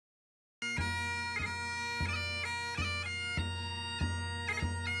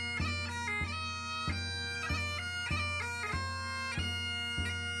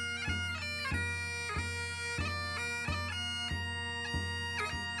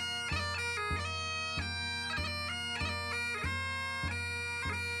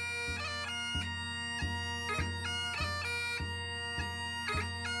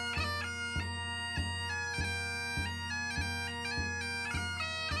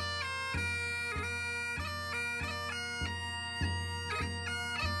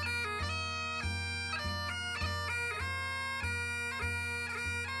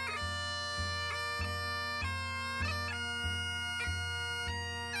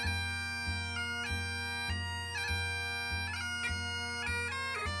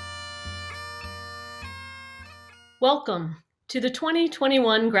Welcome to the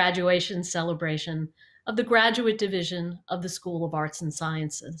 2021 graduation celebration of the Graduate Division of the School of Arts and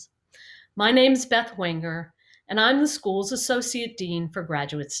Sciences. My name is Beth Wenger, and I'm the school's Associate Dean for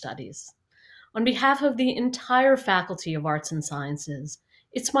Graduate Studies. On behalf of the entire Faculty of Arts and Sciences,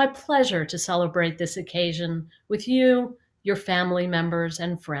 it's my pleasure to celebrate this occasion with you, your family members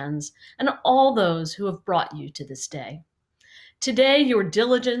and friends, and all those who have brought you to this day. Today, your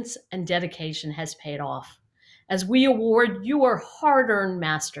diligence and dedication has paid off as we award your hard-earned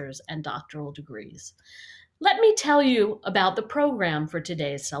master's and doctoral degrees. Let me tell you about the program for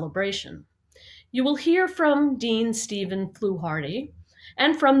today's celebration. You will hear from Dean Stephen Fluharty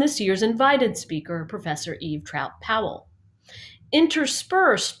and from this year's invited speaker, Professor Eve Trout-Powell.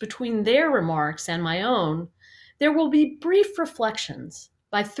 Interspersed between their remarks and my own, there will be brief reflections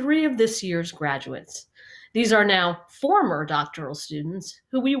by three of this year's graduates. These are now former doctoral students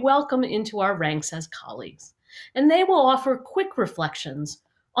who we welcome into our ranks as colleagues, and they will offer quick reflections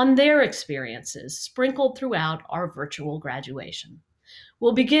on their experiences sprinkled throughout our virtual graduation.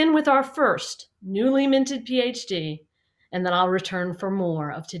 We'll begin with our first newly minted PhD, and then I'll return for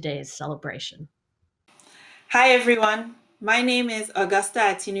more of today's celebration. Hi everyone, my name is Augusta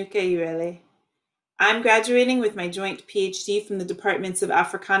Atinuke Iwele. I'm graduating with my joint PhD from the Departments of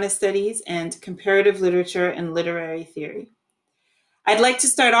Africana Studies and Comparative Literature and Literary Theory. I'd like to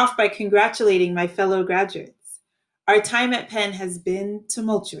start off by congratulating my fellow graduates. Our time at Penn has been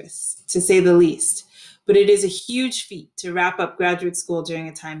tumultuous, to say the least, but it is a huge feat to wrap up graduate school during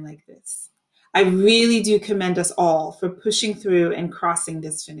a time like this. I really do commend us all for pushing through and crossing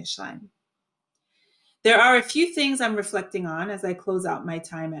this finish line. There are a few things I'm reflecting on as I close out my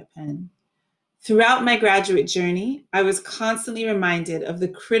time at Penn. Throughout my graduate journey, I was constantly reminded of the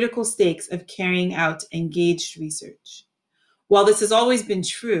critical stakes of carrying out engaged research. While this has always been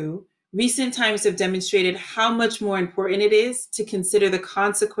true, recent times have demonstrated how much more important it is to consider the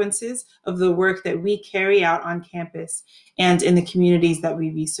consequences of the work that we carry out on campus and in the communities that we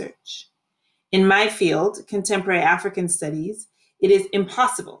research. In my field, contemporary African studies, it is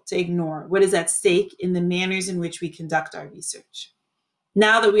impossible to ignore what is at stake in the manners in which we conduct our research.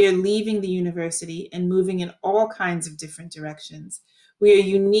 Now that we are leaving the university and moving in all kinds of different directions, we are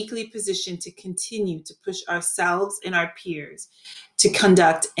uniquely positioned to continue to push ourselves and our peers to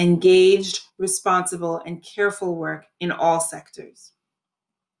conduct engaged, responsible, and careful work in all sectors.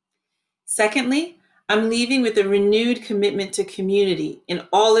 Secondly, I'm leaving with a renewed commitment to community in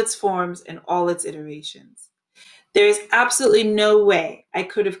all its forms and all its iterations. There is absolutely no way I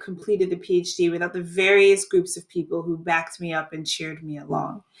could have completed the PhD without the various groups of people who backed me up and cheered me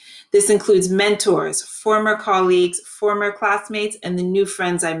along. This includes mentors, former colleagues, former classmates, and the new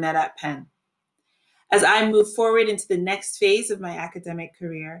friends I met at Penn. As I move forward into the next phase of my academic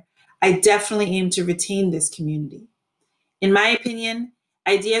career, I definitely aim to retain this community. In my opinion,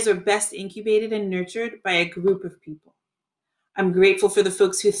 ideas are best incubated and nurtured by a group of people. I'm grateful for the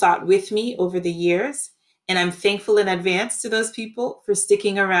folks who thought with me over the years, and I'm thankful in advance to those people for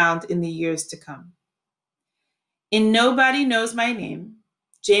sticking around in the years to come. In Nobody Knows My Name,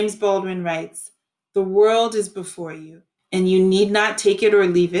 James Baldwin writes, "The world is before you, and you need not take it or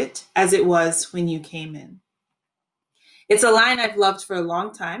leave it as it was when you came in." It's a line I've loved for a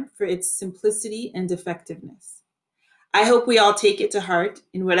long time for its simplicity and effectiveness. I hope we all take it to heart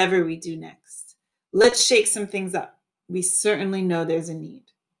in whatever we do next. Let's shake some things up. We certainly know there's a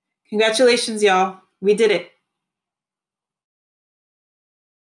need. Congratulations, y'all. We did it.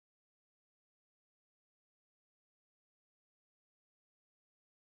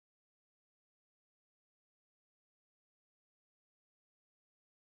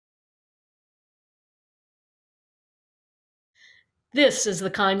 This is the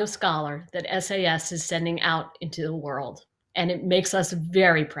kind of scholar that SAS is sending out into the world, and it makes us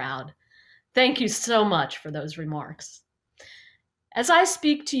very proud. Thank you so much for those remarks. As I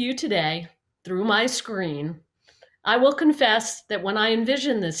speak to you today through my screen, I will confess that when I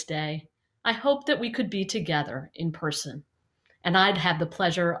envision this day, I hope that we could be together in person, and I'd have the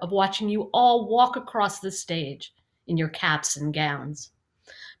pleasure of watching you all walk across the stage in your caps and gowns.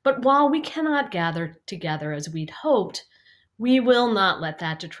 But while we cannot gather together as we'd hoped, we will not let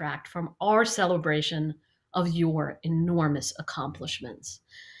that detract from our celebration of your enormous accomplishments.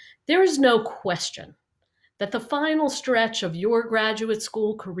 There is no question that the final stretch of your graduate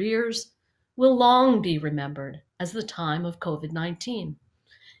school careers will long be remembered as the time of COVID-19.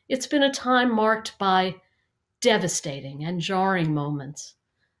 It's been a time marked by devastating and jarring moments,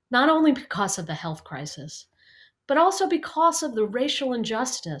 not only because of the health crisis, but also because of the racial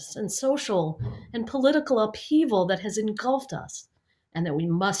injustice and social and political upheaval that has engulfed us and that we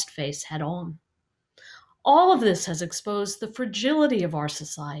must face head on. All of this has exposed the fragility of our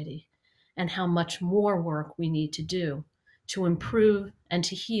society and how much more work we need to do to improve and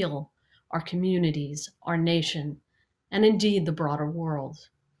to heal our communities, our nation, and indeed the broader world.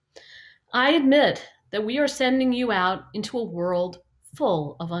 I admit that we are sending you out into a world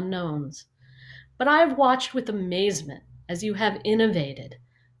full of unknowns, but I have watched with amazement as you have innovated,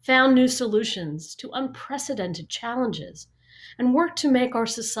 found new solutions to unprecedented challenges, and worked to make our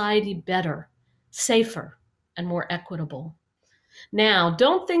society better, safer, and more equitable. Now,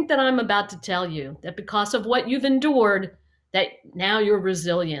 don't think that I'm about to tell you that because of what you've endured, that now you're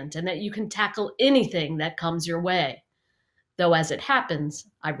resilient and that you can tackle anything that comes your way. Though as it happens,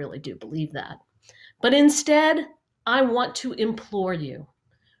 I really do believe that. But instead, I want to implore you.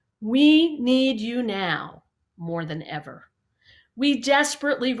 We need you now more than ever. We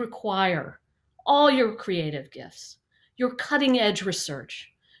desperately require all your creative gifts, your cutting edge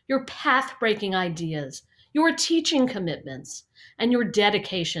research, your path breaking ideas, your teaching commitments, and your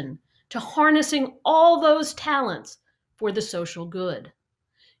dedication to harnessing all those talents for the social good.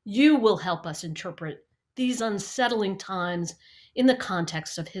 You will help us interpret these unsettling times in the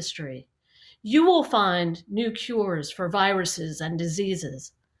context of history. You will find new cures for viruses and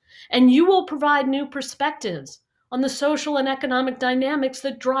diseases, and you will provide new perspectives on the social and economic dynamics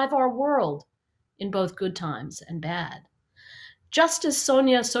that drive our world in both good times and bad. Just as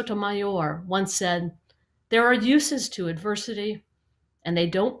Sonia Sotomayor once said, there are uses to adversity, and they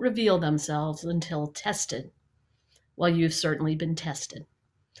don't reveal themselves until tested. Well, you've certainly been tested,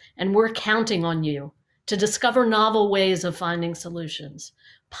 and we're counting on you to discover novel ways of finding solutions,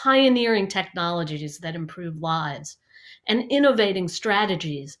 pioneering technologies that improve lives, and innovating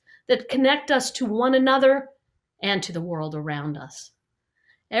strategies that connect us to one another and to the world around us.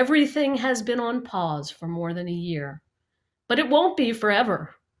 Everything has been on pause for more than a year, but it won't be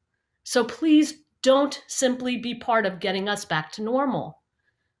forever. So please don't simply be part of getting us back to normal.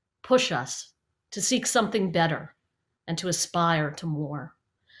 Push us to seek something better and to aspire to more.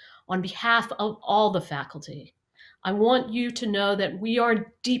 On behalf of all the faculty, I want you to know that we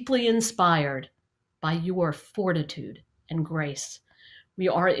are deeply inspired by your fortitude and grace. We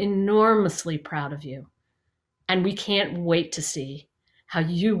are enormously proud of you, and we can't wait to see how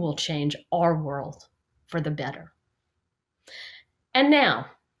you will change our world for the better. And now,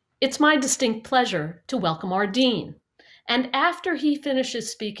 it's my distinct pleasure to welcome our dean. And after he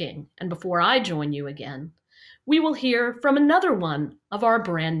finishes speaking, and before I join you again, we will hear from another one of our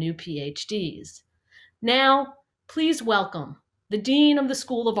brand new PhDs. Now, please welcome the Dean of the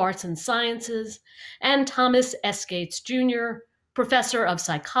School of Arts and Sciences and Thomas S. Gates Jr., Professor of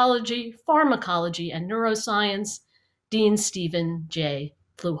Psychology, Pharmacology, and Neuroscience, Dean Stephen J.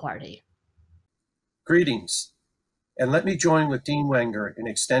 Fluharty. Greetings, and let me join with Dean Wenger in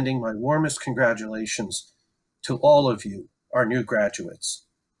extending my warmest congratulations to all of you, our new graduates.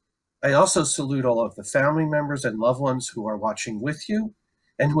 I also salute all of the family members and loved ones who are watching with you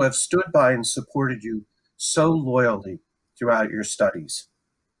and who have stood by and supported you so loyally throughout your studies.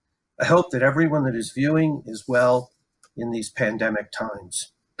 I hope that everyone that is viewing is well in these pandemic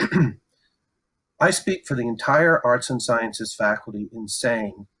times. I speak for the entire Arts and Sciences faculty in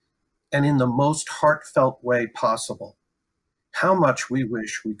saying, and in the most heartfelt way possible, how much we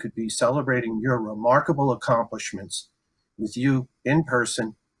wish we could be celebrating your remarkable accomplishments with you in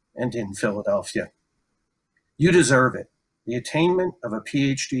person and in Philadelphia. You deserve it. The attainment of a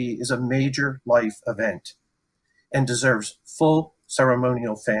PhD is a major life event and deserves full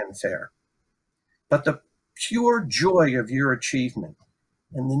ceremonial fanfare. But the pure joy of your achievement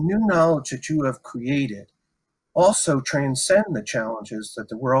and the new knowledge that you have created also transcend the challenges that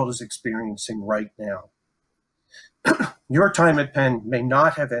the world is experiencing right now. Your time at Penn may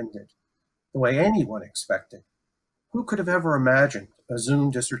not have ended the way anyone expected. Who could have ever imagined a Zoom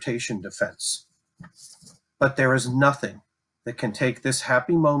dissertation defense? But there is nothing that can take this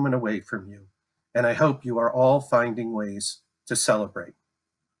happy moment away from you, and I hope you are all finding ways to celebrate.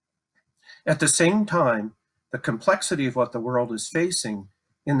 At the same time, the complexity of what the world is facing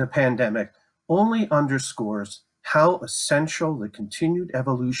in the pandemic only underscores how essential the continued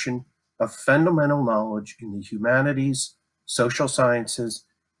evolution of fundamental knowledge in the humanities, social sciences,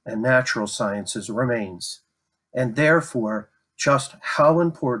 and natural sciences remains, and therefore just how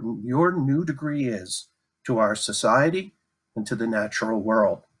important your new degree is to our society and to the natural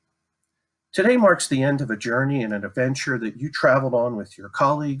world. Today marks the end of a journey and an adventure that you traveled on with your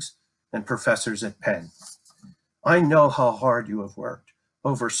colleagues and professors at Penn. I know how hard you have worked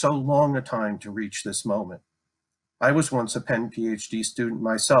over so long a time to reach this moment. I was once a Penn PhD student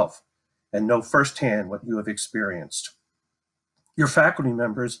myself and know firsthand what you have experienced. Your faculty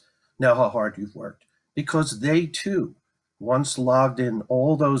members know how hard you've worked, because they too once logged in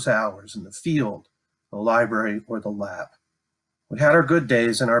all those hours in the field, the library, or the lab. We had our good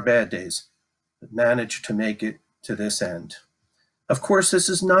days and our bad days, but managed to make it to this end. Of course, this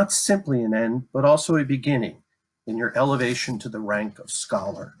is not simply an end, but also a beginning in your elevation to the rank of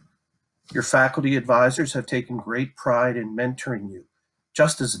scholar. Your faculty advisors have taken great pride in mentoring you,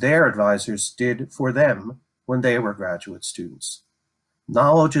 just as their advisors did for them when they were graduate students.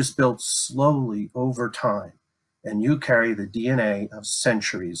 Knowledge is built slowly over time, and you carry the DNA of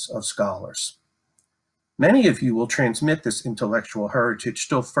centuries of scholars. Many of you will transmit this intellectual heritage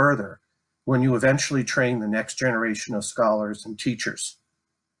still further when you eventually train the next generation of scholars and teachers.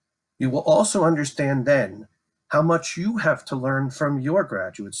 You will also understand then how much you have to learn from your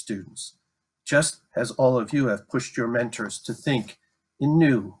graduate students, just as all of you have pushed your mentors to think in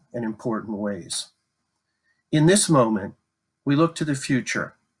new and important ways. In this moment, we look to the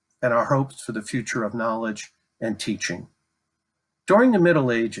future and our hopes for the future of knowledge and teaching. During the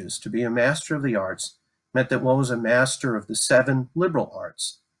Middle Ages, to be a master of the arts meant that one was a master of the 7 liberal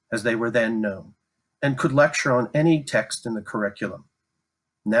arts, as they were then known, and could lecture on any text in the curriculum.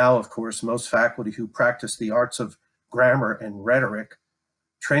 Now, of course, most faculty who practice the arts of grammar and rhetoric,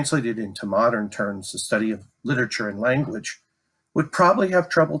 translated into modern terms, the study of literature and language, would probably have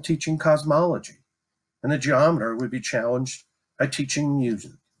trouble teaching cosmology, and the geometer would be challenged by teaching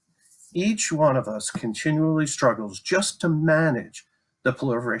music. Each one of us continually struggles just to manage the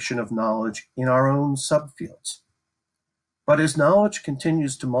proliferation of knowledge in our own subfields. But as knowledge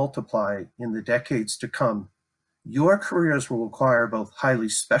continues to multiply in the decades to come, your careers will require both highly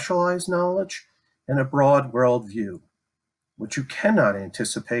specialized knowledge and a broad worldview. What you cannot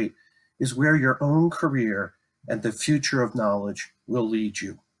anticipate is where your own career and the future of knowledge will lead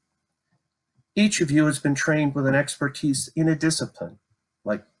you. Each of you has been trained with an expertise in a discipline,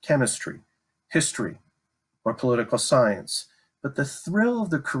 like chemistry, history, or political science, but the thrill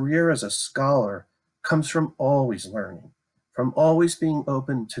of the career as a scholar comes from always learning, from always being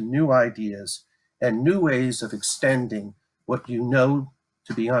open to new ideas and new ways of extending what you know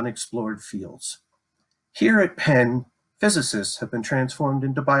to be unexplored fields. Here at Penn, physicists have been transformed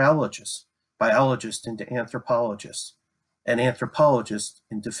into biologists, biologists into anthropologists, and anthropologists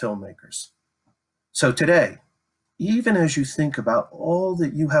into filmmakers. So today, even as you think about all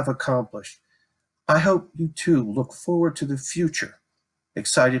that you have accomplished, I hope you too look forward to the future,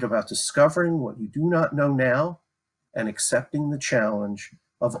 excited about discovering what you do not know now and accepting the challenge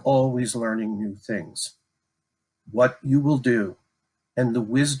of always learning new things. What you will do and the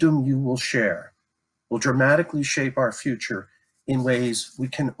wisdom you will share will dramatically shape our future in ways we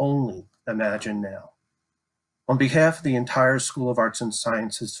can only imagine now. On behalf of the entire School of Arts and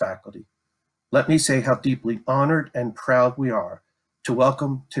Sciences faculty, let me say how deeply honored and proud we are to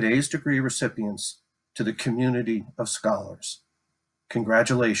welcome today's degree recipients to the community of scholars.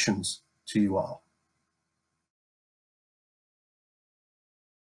 Congratulations to you all.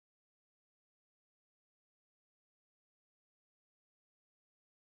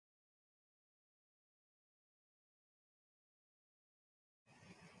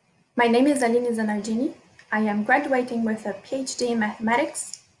 My name is Aline Zanardini. I am graduating with a PhD in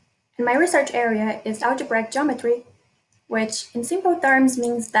mathematics, and my research area is algebraic geometry, which in simple terms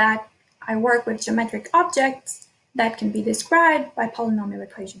means that I work with geometric objects that can be described by polynomial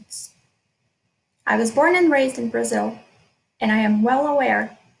equations. I was born and raised in Brazil, and I am well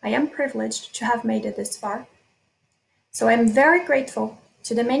aware I am privileged to have made it this far. So I am very grateful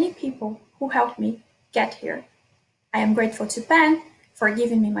to the many people who helped me get here. I am grateful to Penn for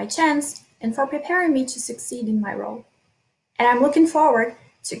giving me my chance and for preparing me to succeed in my role. And I'm looking forward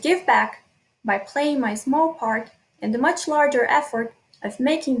to give back by playing my small part in the much larger effort of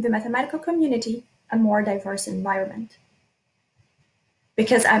making the mathematical community a more diverse environment.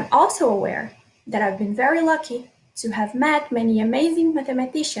 Because I'm also aware that I've been very lucky to have met many amazing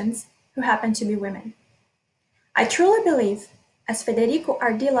mathematicians who happen to be women. I truly believe, as Federico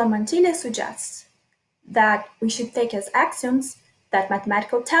Ardila Mantilla suggests, that we should take as axioms that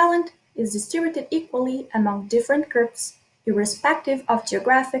mathematical talent is distributed equally among different groups, irrespective of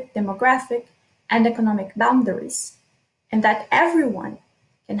geographic, demographic, and economic boundaries, and that everyone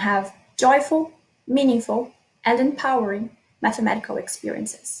can have joyful, meaningful, and empowering mathematical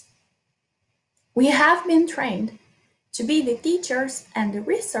experiences. We have been trained to be the teachers and the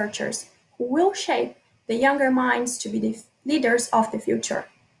researchers who will shape the younger minds to be the leaders of the future.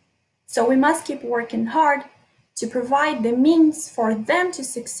 So we must keep working hard to provide the means for them to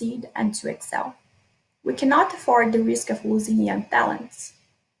succeed and to excel. We cannot afford the risk of losing young talents.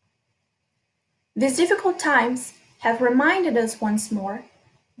 These difficult times have reminded us once more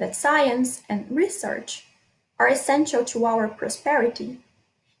that science and research are essential to our prosperity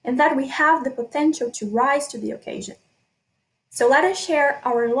and that we have the potential to rise to the occasion. So let us share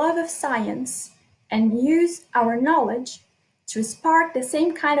our love of science and use our knowledge to spark the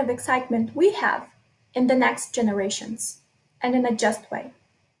same kind of excitement we have in the next generations, and in a just way.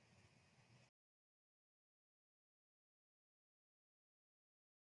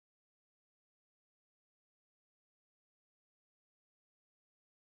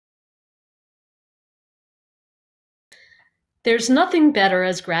 There's nothing better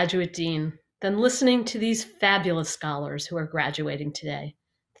as graduate dean than listening to these fabulous scholars who are graduating today.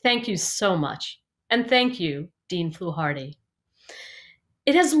 Thank you so much. And thank you, Dean Fluharty.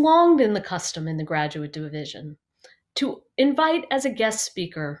 It has long been the custom in the graduate division to invite as a guest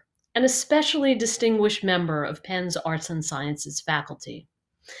speaker an especially distinguished member of Penn's Arts and Sciences faculty.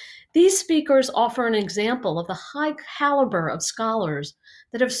 These speakers offer an example of the high caliber of scholars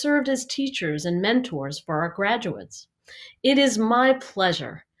that have served as teachers and mentors for our graduates. It is my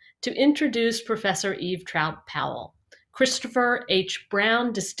pleasure to introduce Professor Eve Trout Powell, Christopher H.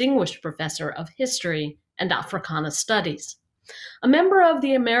 Brown Distinguished Professor of History and Africana Studies. A member of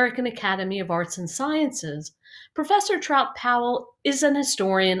the American Academy of Arts and Sciences, Professor Trout Powell is an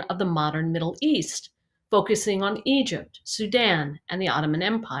historian of the modern Middle East, focusing on Egypt, Sudan, and the Ottoman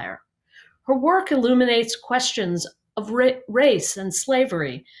Empire. Her work illuminates questions of race and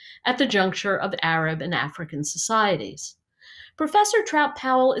slavery at the juncture of Arab and African societies. Professor Trout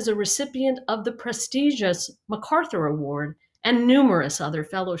Powell is a recipient of the prestigious MacArthur Award and numerous other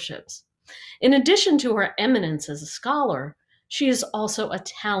fellowships. In addition to her eminence as a scholar, she is also a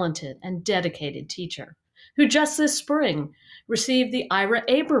talented and dedicated teacher who just this spring received the Ira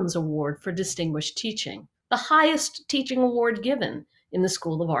Abrams Award for Distinguished Teaching, the highest teaching award given in the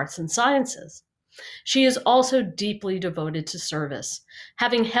School of Arts and Sciences. She is also deeply devoted to service,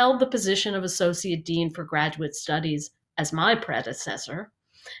 having held the position of Associate Dean for Graduate Studies as my predecessor,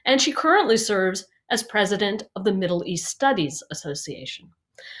 and she currently serves as president of the Middle East Studies Association.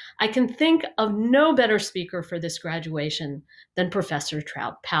 I can think of no better speaker for this graduation than Professor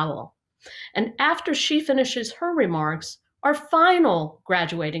Trout Powell. And after she finishes her remarks, our final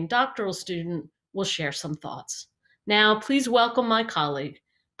graduating doctoral student will share some thoughts. Now, please welcome my colleague,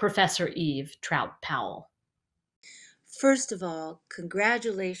 Professor Eve Trout Powell. First of all,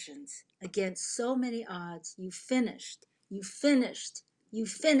 congratulations. Against so many odds, you finished. You finished. You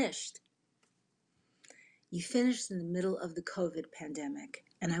finished. You finished in the middle of the COVID pandemic.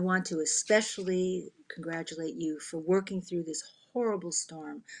 And I want to especially congratulate you for working through this horrible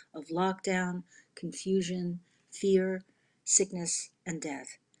storm of lockdown, confusion, fear, sickness, and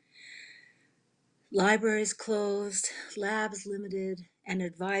death. Libraries closed, labs limited, and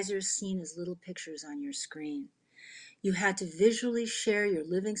advisors seen as little pictures on your screen. You had to visually share your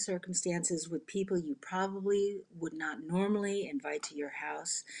living circumstances with people you probably would not normally invite to your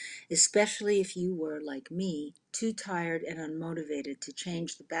house, especially if you were, like me, too tired and unmotivated to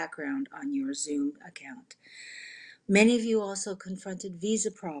change the background on your Zoom account. Many of you also confronted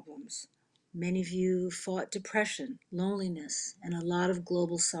visa problems. Many of you fought depression, loneliness, and a lot of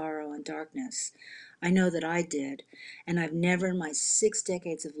global sorrow and darkness. I know that I did, and I've never in my 6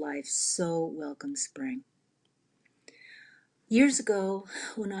 decades of life so welcomed spring. Years ago,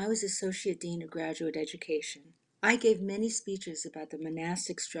 when I was Associate Dean of Graduate Education, I gave many speeches about the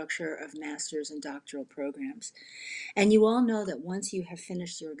monastic structure of master's and doctoral programs. And you all know that once you have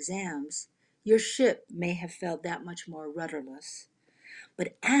finished your exams, your ship may have felt that much more rudderless.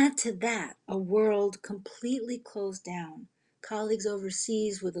 But add to that a world completely closed down, colleagues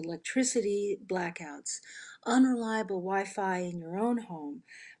overseas with electricity blackouts, unreliable Wi-Fi in your own home,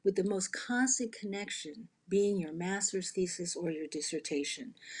 with the most constant connection being your master's thesis or your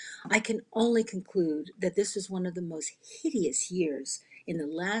dissertation. I can only conclude that this was one of the most hideous years in the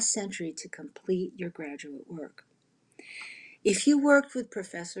last century to complete your graduate work. If you worked with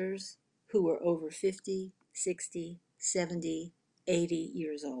professors who were over 50, 60, 70, 80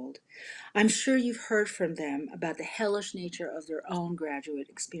 years old, I'm sure you've heard from them about the hellish nature of their own graduate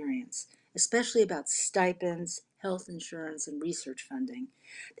experience, especially about stipends, health insurance, and research funding.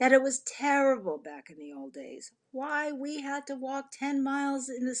 That it was terrible back in the old days. Why we had to walk 10 miles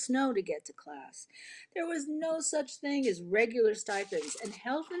in the snow to get to class. There was no such thing as regular stipends, and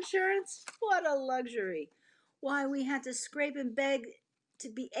health insurance? What a luxury. Why we had to scrape and beg to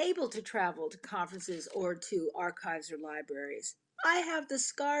be able to travel to conferences or to archives or libraries. I have the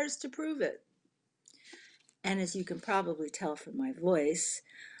scars to prove it. And as you can probably tell from my voice,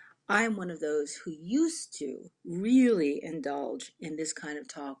 I'm one of those who used to really indulge in this kind of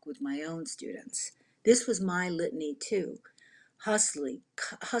talk with my own students. This was my litany too. hustling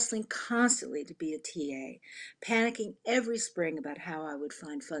constantly to be a TA, panicking every spring about how I would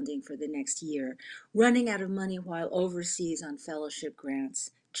find funding for the next year, running out of money while overseas on fellowship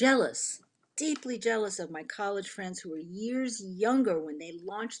grants, jealous, deeply jealous of my college friends who were years younger when they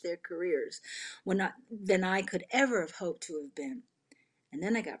launched their careers than I could ever have hoped to have been. And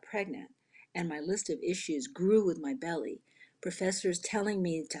then I got pregnant, and my list of issues grew with my belly. Professors telling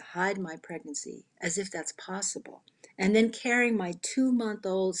me to hide my pregnancy, as if that's possible, and then carrying my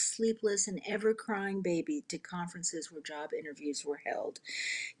 2-month-old sleepless and ever crying baby to conferences where job interviews were held,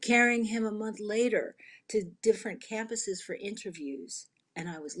 carrying him a month later to different campuses for interviews, and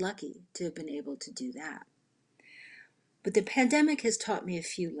I was lucky to have been able to do that. But the pandemic has taught me a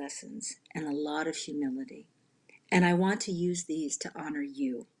few lessons and a lot of humility, and I want to use these to honor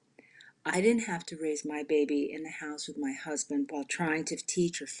you. I didn't have to raise my baby in the house with my husband while trying to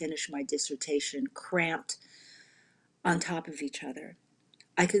teach or finish my dissertation, cramped on top of each other.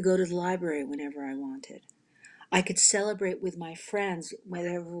 I could go to the library whenever I wanted. I could celebrate with my friends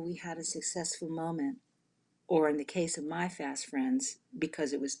whenever we had a successful moment, or in the case of my fast friends,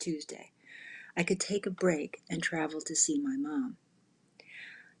 because it was Tuesday. I could take a break and travel to see my mom.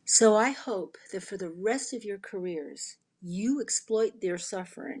 So I hope that for the rest of your careers, you exploit their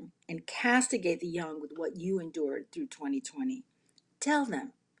suffering and castigate the young with what you endured through 2020. Tell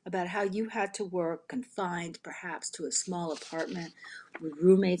them about how you had to work confined perhaps to a small apartment with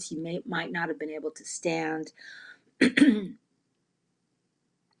roommates you might not have been able to stand,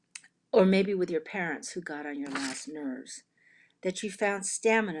 or maybe with your parents who got on your last nerves. That you found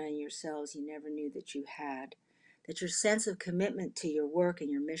stamina in yourselves you never knew that you had, that your sense of commitment to your work and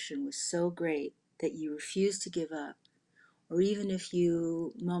your mission was so great that you refused to give up, or even if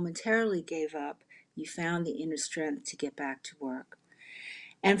you momentarily gave up, you found the inner strength to get back to work.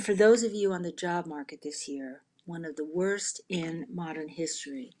 And for those of you on the job market this year, one of the worst in modern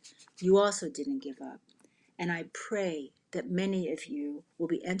history, you also didn't give up. And I pray that many of you will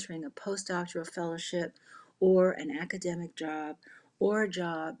be entering a postdoctoral fellowship or an academic job or a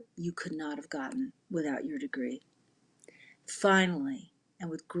job you could not have gotten without your degree. Finally, and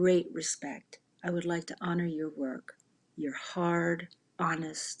with great respect, I would like to honor your work, your hard,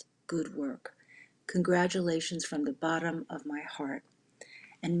 honest, good work. Congratulations from the bottom of my heart.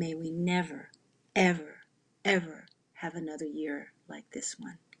 And may we never, ever, ever have another year like this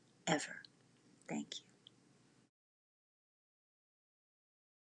one. Ever. Thank you.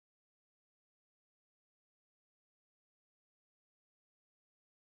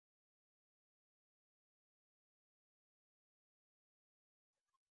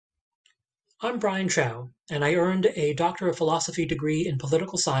 I'm Brian Chow, and I earned a Doctor of Philosophy degree in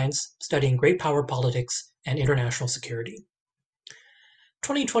political science, studying great power politics and international security.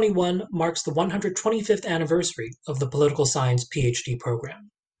 2021 marks the 125th anniversary of the political science PhD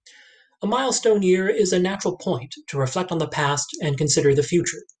program. A milestone year is a natural point to reflect on the past and consider the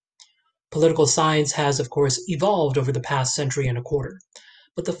future. Political science has, of course, evolved over the past century and a quarter,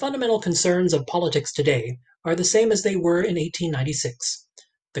 but the fundamental concerns of politics today are the same as they were in 1896: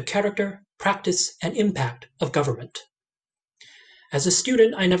 the character, practice, and impact of government. As a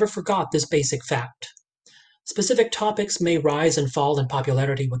student, I never forgot this basic fact. Specific topics may rise and fall in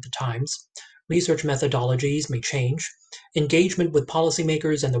popularity with the times, research methodologies may change, engagement with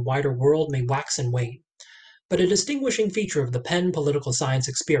policymakers and the wider world may wax and wane, but a distinguishing feature of the Penn political science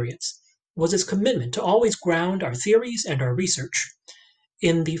experience was its commitment to always ground our theories and our research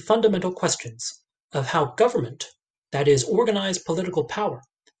in the fundamental questions of how government, that is, organized political power,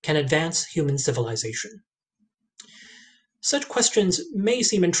 can advance human civilization. Such questions may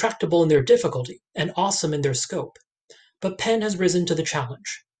seem intractable in their difficulty and awesome in their scope, but Penn has risen to the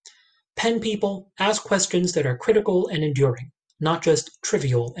challenge. Penn people ask questions that are critical and enduring, not just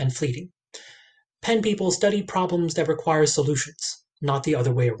trivial and fleeting. Penn people study problems that require solutions, not the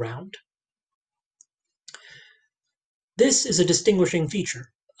other way around. This is a distinguishing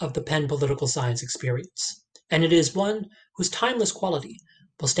feature of the Penn political science experience, and it is one whose timeless quality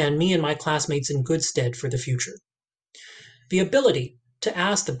will stand me and my classmates in good stead for the future. The ability to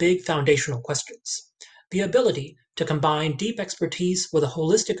ask the big foundational questions, the ability to combine deep expertise with a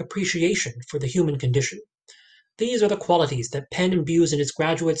holistic appreciation for the human condition. These are the qualities that Penn imbues in its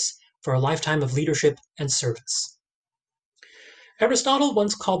graduates for a lifetime of leadership and service. Aristotle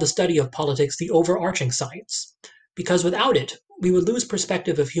once called the study of politics the overarching science, because without it, we would lose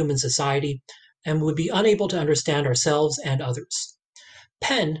perspective of human society and would be unable to understand ourselves and others.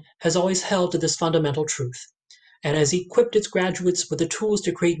 Penn has always held to this fundamental truth, and has equipped its graduates with the tools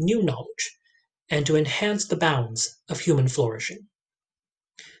to create new knowledge and to enhance the bounds of human flourishing.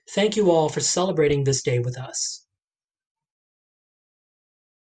 Thank you all for celebrating this day with us.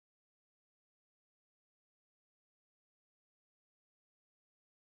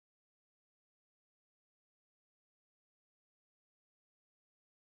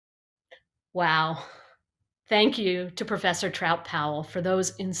 Wow. Thank you to Professor Trout Powell for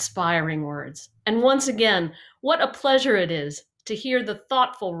those inspiring words. And once again, what a pleasure it is to hear the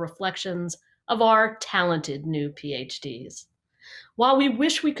thoughtful reflections of our talented new PhDs. While we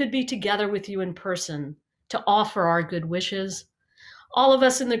wish we could be together with you in person to offer our good wishes, all of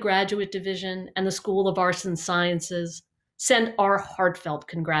us in the Graduate Division and the School of Arts and Sciences send our heartfelt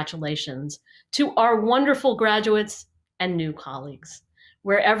congratulations to our wonderful graduates and new colleagues.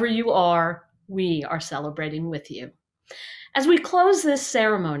 Wherever you are, we are celebrating with you. As we close this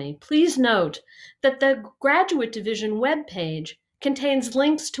ceremony, please note that the Graduate Division webpage contains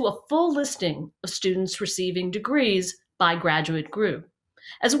links to a full listing of students receiving degrees by graduate group,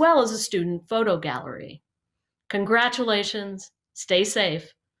 as well as a student photo gallery. Congratulations, stay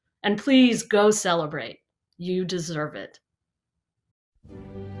safe, and please go celebrate. You deserve it.